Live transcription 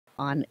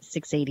on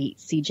 680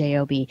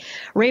 CJOB.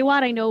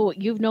 Raywat, I know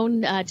you've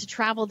known to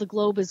travel the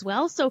globe as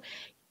well. So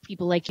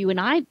people like you and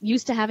I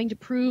used to having to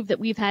prove that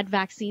we've had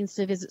vaccines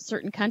to visit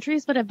certain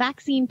countries, but a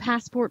vaccine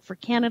passport for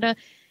Canada,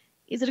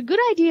 is it a good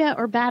idea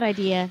or bad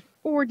idea,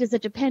 or does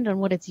it depend on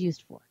what it's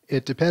used for?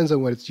 It depends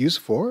on what it's used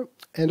for,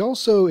 and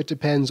also it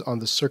depends on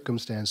the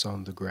circumstance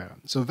on the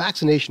ground. So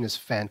vaccination is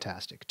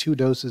fantastic. 2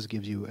 doses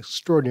gives you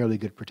extraordinarily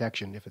good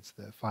protection if it's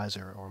the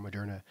Pfizer or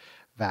Moderna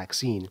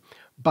vaccine.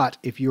 But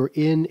if you're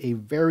in a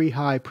very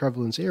high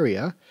prevalence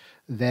area,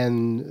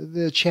 then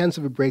the chance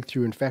of a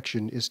breakthrough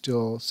infection is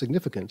still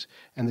significant,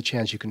 and the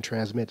chance you can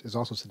transmit is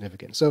also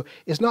significant. So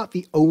it's not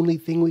the only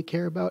thing we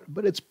care about,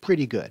 but it's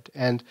pretty good.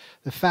 And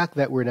the fact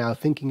that we're now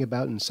thinking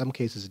about, in some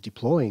cases,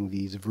 deploying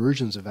these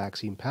versions of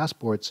vaccine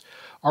passports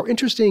are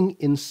interesting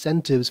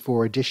incentives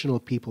for additional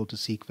people to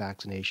seek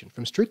vaccination.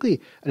 From strictly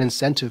an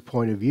incentive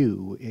point of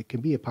view, it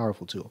can be a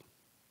powerful tool.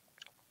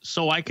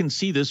 So I can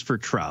see this for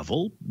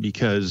travel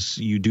because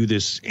you do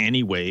this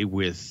anyway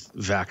with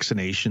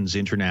vaccinations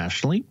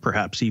internationally,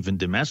 perhaps even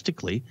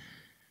domestically.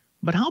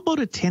 But how about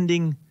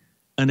attending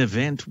an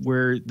event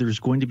where there's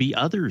going to be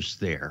others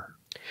there?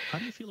 How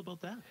do you feel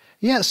about that?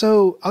 Yeah,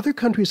 so other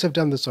countries have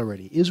done this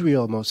already.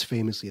 Israel, most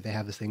famously, they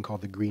have this thing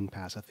called the Green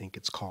Pass, I think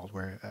it's called,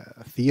 where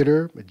a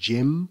theater, a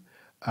gym,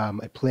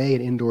 a play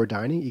and indoor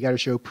dining, you got to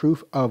show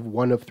proof of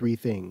one of 3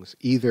 things.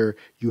 Either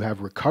you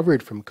have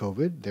recovered from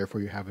COVID,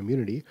 therefore you have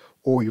immunity,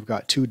 or you've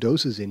got 2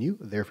 doses in you,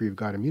 therefore you've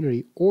got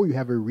immunity, or you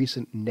have a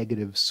recent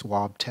negative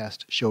swab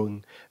test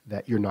showing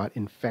that you're not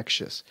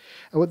infectious.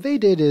 And what they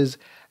did is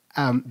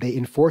they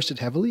enforced it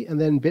heavily,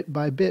 and then bit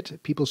by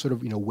bit, people sort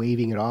of,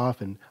 waving it off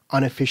and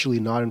unofficially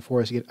not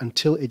enforcing it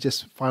until it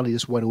just finally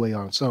just went away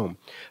on its own.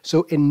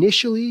 So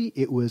initially,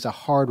 it was a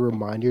hard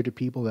reminder to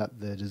people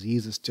that the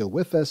disease is still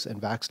with us and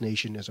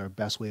vaccination is our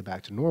best way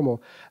back to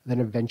normal.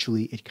 Then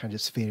eventually, it kind of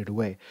just faded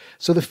away.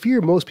 So the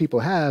fear most people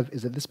have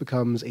is that this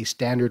becomes a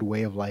standard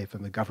way of life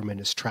and the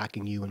government is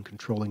tracking you and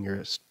controlling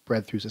your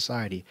spread through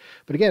society.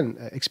 But again,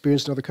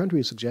 experience in other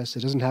countries suggests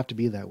it doesn't have to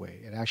be that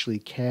way. It actually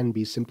can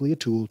be simply a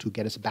tool to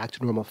get us back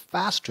to normal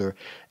faster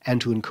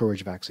and to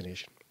encourage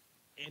vaccination.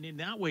 And in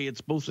that way,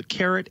 it's both a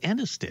carrot and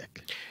a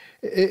stick.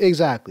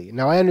 Exactly.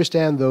 Now, I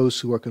understand those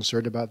who are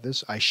concerned about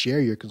this. I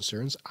share your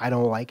concerns. I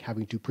don't like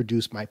having to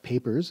produce my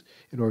papers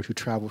in order to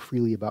travel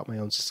freely about my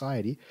own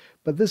society.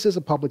 But this is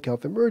a public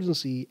health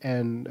emergency,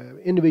 and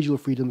individual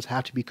freedoms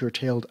have to be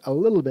curtailed a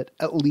little bit,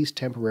 at least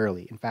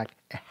temporarily. In fact,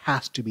 it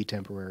has to be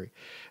temporary.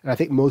 And I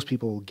think most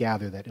people will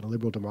gather that in a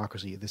liberal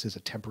democracy, this is a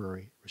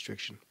temporary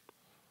restriction.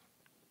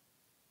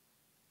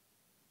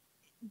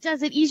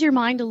 Does it ease your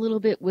mind a little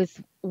bit with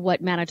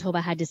what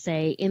Manitoba had to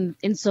say in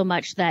so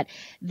much that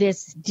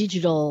this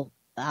digital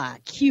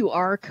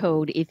QR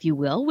code, if you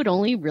will, would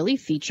only really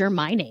feature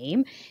my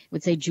name? It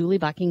would say Julie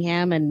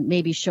Buckingham and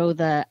maybe show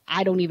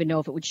I don't even know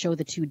if it would show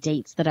the 2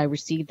 dates that I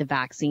received the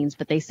vaccines,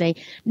 but they say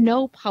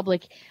no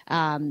public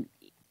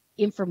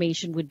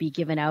information would be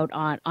given out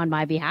on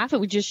my behalf. It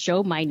would just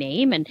show my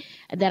name and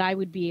that I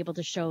would be able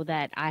to show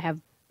that I have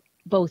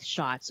both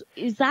shots.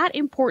 Is that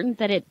important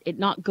that it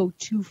not go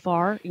too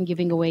far in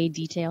giving away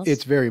details?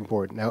 It's very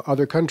important. Now,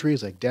 other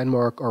countries like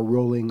Denmark are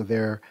rolling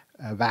their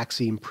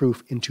vaccine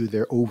proof into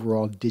their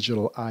overall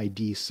digital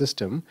ID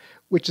system,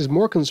 which is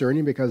more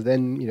concerning because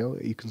then,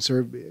 you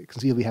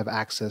conceivably have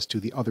access to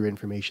the other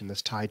information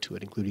that's tied to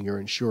it, including your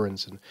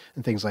insurance and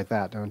things like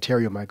that. Now,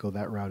 Ontario might go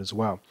that route as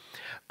well.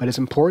 But it's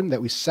important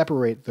that we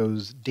separate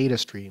those data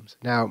streams.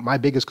 Now, my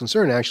biggest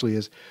concern actually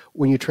is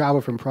when you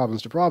travel from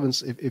province to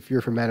province, if you're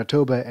from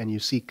Manitoba and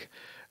you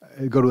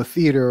go to a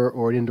theater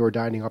or an indoor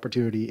dining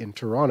opportunity in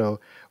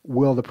Toronto,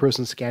 will the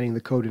person scanning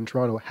the code in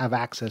Toronto have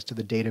access to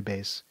the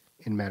database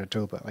in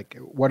Manitoba? Like,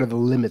 what are the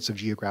limits of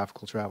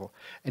geographical travel?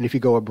 And if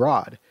you go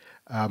abroad,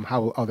 how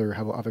will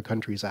other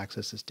countries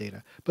access this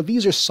data? But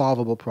these are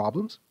solvable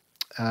problems.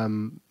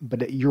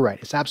 But you're right.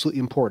 It's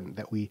absolutely important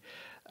that we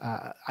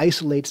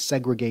isolate,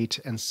 segregate,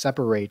 and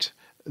separate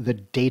the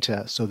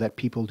data so that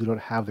people do not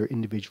have their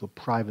individual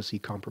privacy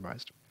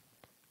compromised.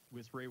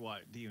 With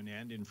Raywat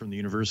Deonandan from the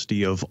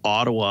University of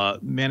Ottawa,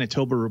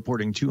 Manitoba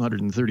reporting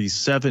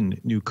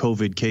 237 new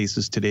COVID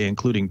cases today,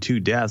 including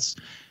 2 deaths.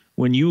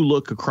 When you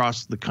look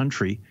across the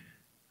country,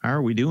 how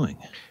are we doing?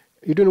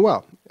 You're doing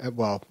well.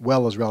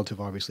 Well is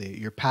relative, obviously.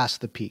 You're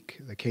past the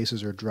peak. The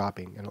cases are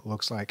dropping, and it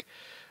looks like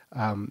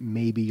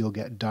maybe you'll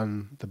get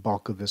done the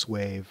bulk of this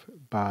wave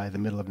by the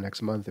middle of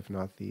next month, if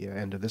not the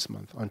end of this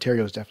month.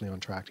 Ontario is definitely on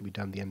track to be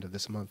done the end of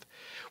this month.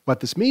 What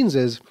this means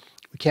is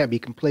we can't be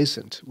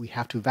complacent. We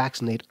have to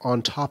vaccinate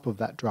on top of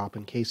that drop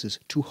in cases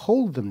to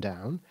hold them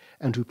down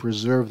and to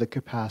preserve the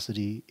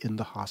capacity in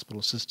the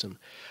hospital system.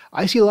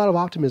 I see a lot of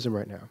optimism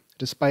right now.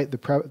 Despite the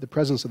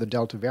presence of the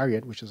Delta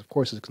variant, which is, of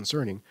course, is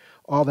concerning,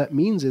 all that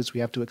means is we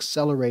have to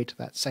accelerate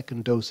that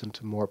second dose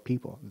into more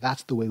people.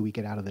 That's the way we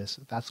get out of this.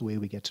 That's the way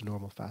we get to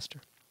normal faster.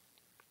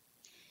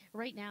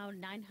 Right now,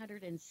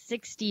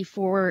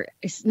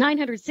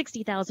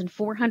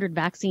 960,400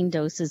 vaccine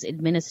doses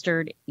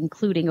administered,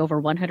 including over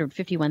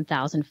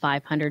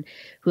 151,500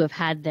 who have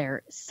had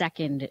their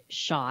second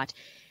shot.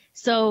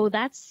 So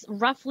that's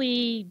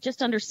roughly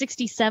just under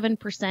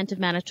 67% of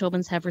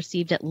Manitobans have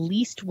received at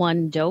least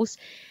one dose.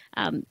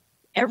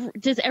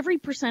 Does every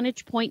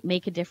percentage point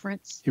make a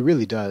difference? It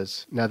really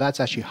does. Now,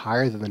 that's actually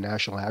higher than the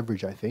national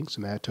average, I think.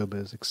 So Manitoba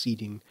is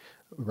exceeding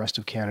the rest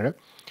of Canada.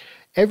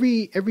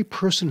 Every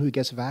person who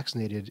gets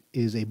vaccinated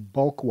is a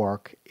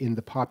bulwark in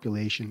the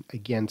population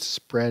against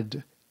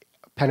spread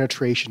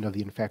penetration of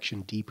the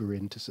infection deeper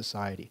into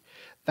society.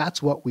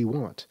 That's what we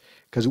want.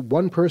 Because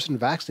one person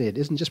vaccinated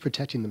isn't just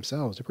protecting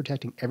themselves, they're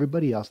protecting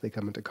everybody else they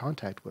come into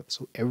contact with.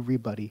 So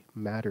everybody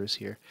matters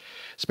here.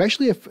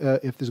 Especially if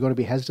there's going to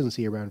be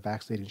hesitancy around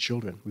vaccinating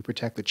children. We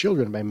protect the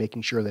children by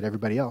making sure that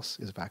everybody else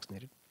is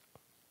vaccinated.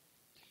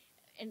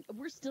 And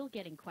we're still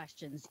getting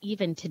questions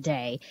even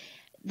today.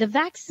 The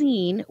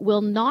vaccine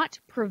will not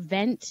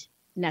prevent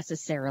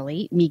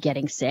necessarily me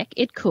getting sick.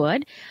 It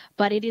could,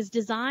 but it is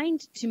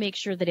designed to make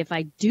sure that if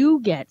I do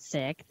get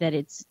sick, that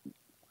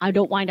I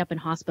don't wind up in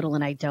hospital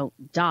and I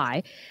don't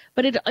die.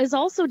 But it is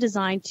also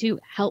designed to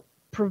help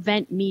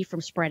prevent me from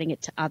spreading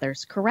it to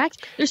others,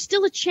 correct? There's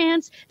still a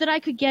chance that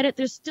I could get it.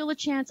 There's still a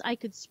chance I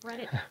could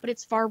spread it, but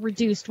it's far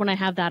reduced when I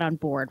have that on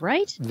board,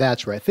 right?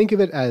 That's right. Think of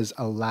it as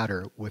a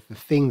ladder with the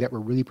thing that we're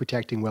really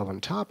protecting well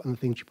on top and the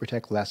things you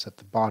protect less at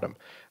the bottom.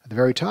 At the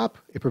very top,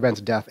 it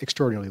prevents death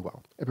extraordinarily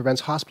well. It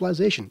prevents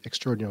hospitalization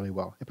extraordinarily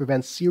well. It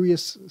prevents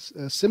serious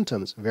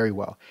symptoms very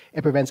well.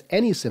 It prevents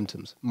any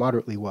symptoms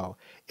moderately well.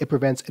 It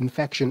prevents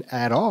infection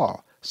at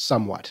all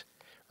somewhat,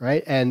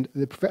 right? And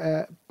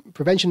the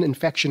prevention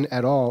infection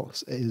at all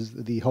is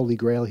the holy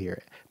grail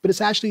here. But it's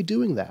actually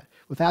doing that.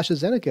 With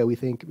AstraZeneca, we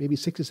think maybe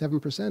 6 to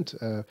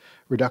 7%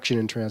 reduction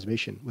in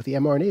transmission. With the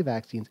mRNA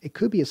vaccines, it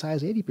could be as high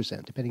as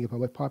 80%, depending upon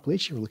what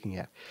population we're looking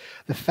at.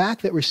 The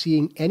fact that we're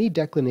seeing any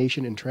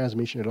declination in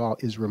transmission at all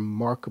is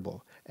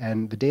remarkable.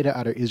 And the data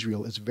out of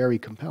Israel is very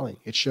compelling.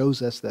 It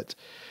shows us that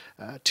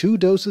 2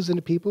 doses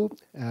into people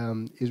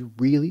is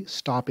really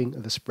stopping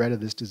the spread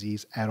of this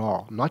disease at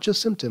all. Not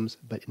just symptoms,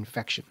 but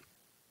infection.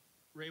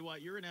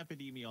 Raywat, you're an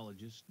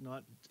epidemiologist,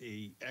 not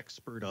an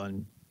expert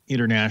on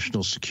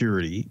international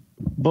security.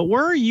 But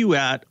where are you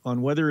at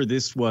on whether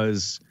this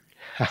was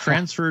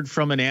transferred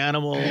from an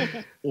animal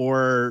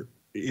or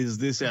is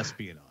this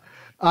espionage?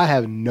 I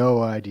have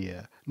no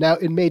idea. Now,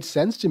 it made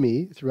sense to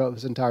me throughout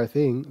this entire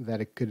thing that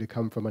it could have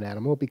come from an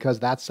animal because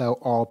that's how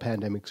all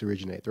pandemics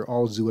originate. They're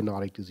all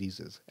zoonotic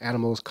diseases.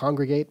 Animals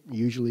congregate,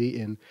 usually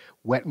in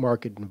wet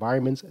market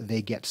environments.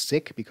 They get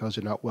sick because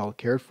they're not well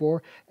cared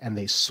for, and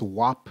they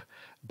swap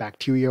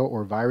bacteria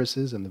or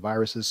viruses, and the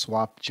viruses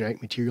swap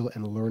genetic material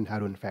and learn how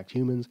to infect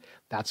humans.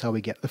 That's how we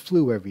get the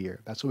flu every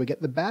year. That's how we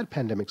get the bad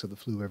pandemics of the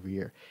flu every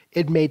year.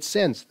 It made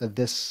sense that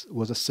this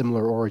was a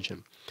similar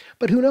origin.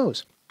 But who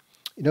knows?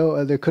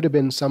 There could have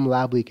been some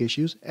lab leak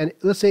issues, and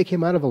let's say it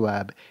came out of a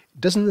lab.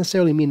 It doesn't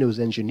necessarily mean it was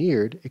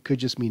engineered. It could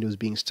just mean it was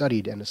being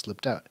studied and it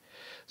slipped out.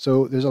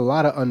 So there's a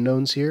lot of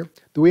unknowns here.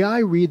 The way I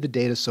read the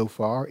data so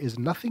far is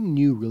nothing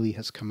new really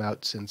has come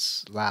out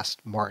since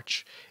last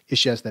March.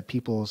 It's just that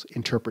people's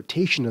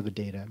interpretation of the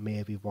data may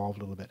have evolved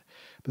a little bit.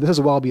 But this is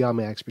well beyond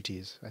my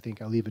expertise. I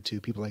think I'll leave it to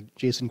people like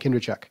Jason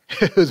Kinderchuk,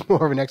 who's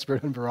more of an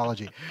expert on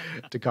virology,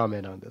 to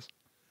comment on this.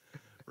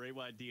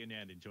 Raywat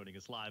Deonandan joining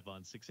us live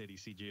on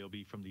 680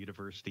 CJOB from the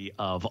University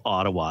of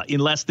Ottawa.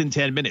 In less than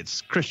 10 minutes,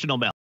 Christian O'Mell.